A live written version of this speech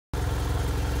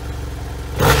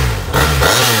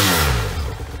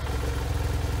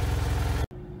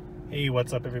Hey,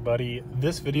 what's up everybody?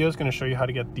 This video is going to show you how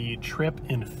to get the trip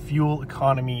and fuel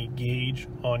economy gauge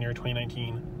on your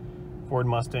 2019 Ford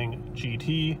Mustang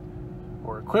GT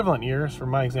or equivalent years. For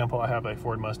my example, I have a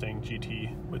Ford Mustang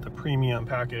GT with the premium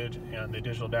package and the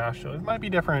digital dash, so it might be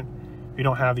different if you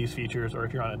don't have these features or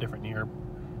if you're on a different year.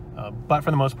 But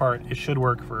for the most part, it should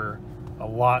work for a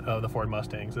lot of the Ford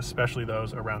Mustangs, especially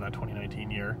those around that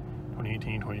 2019 year,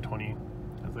 2018, 2020,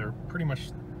 as they're pretty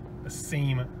much the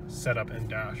same setup and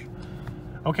dash.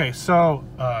 Okay, so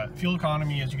fuel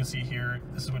economy, as you can see here,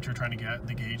 this is what you're trying to get.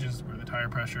 The gauges were the tire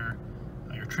pressure,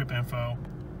 your trip info,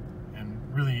 and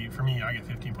really for me, I get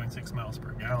 15.6 miles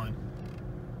per gallon.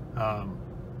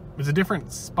 It's a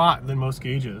different spot than most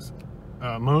gauges.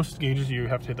 Most gauges you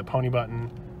have to hit the pony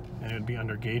button and it would be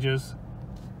under gauges.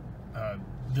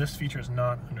 This feature is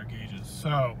not under gauges.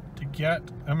 So to get,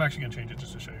 I'm actually gonna change it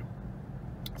just to show you.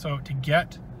 So to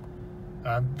get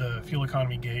the fuel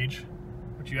economy gauge,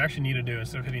 what you actually need to do,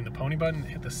 instead of hitting the pony button,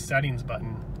 hit the settings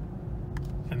button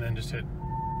and then just hit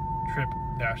trip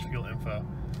dash fuel info.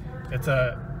 It's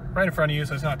right in front of you,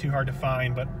 so it's not too hard to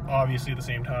find, but obviously at the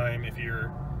same time, if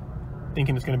you're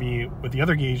thinking it's going to be with the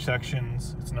other gauge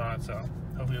sections, it's not. So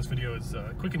hopefully this video is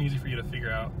quick and easy for you to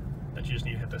figure out that you just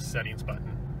need to hit the settings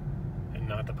button and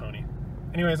not the pony.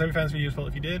 Anyways, I hope you found this video useful.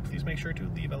 If you did, please make sure to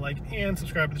leave a like and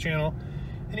subscribe to the channel.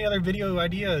 Any other video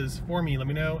ideas for me, let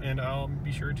me know, and I'll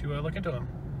be sure to look into them.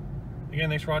 Again,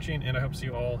 thanks for watching, and I hope to see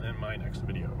you all in my next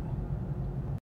video.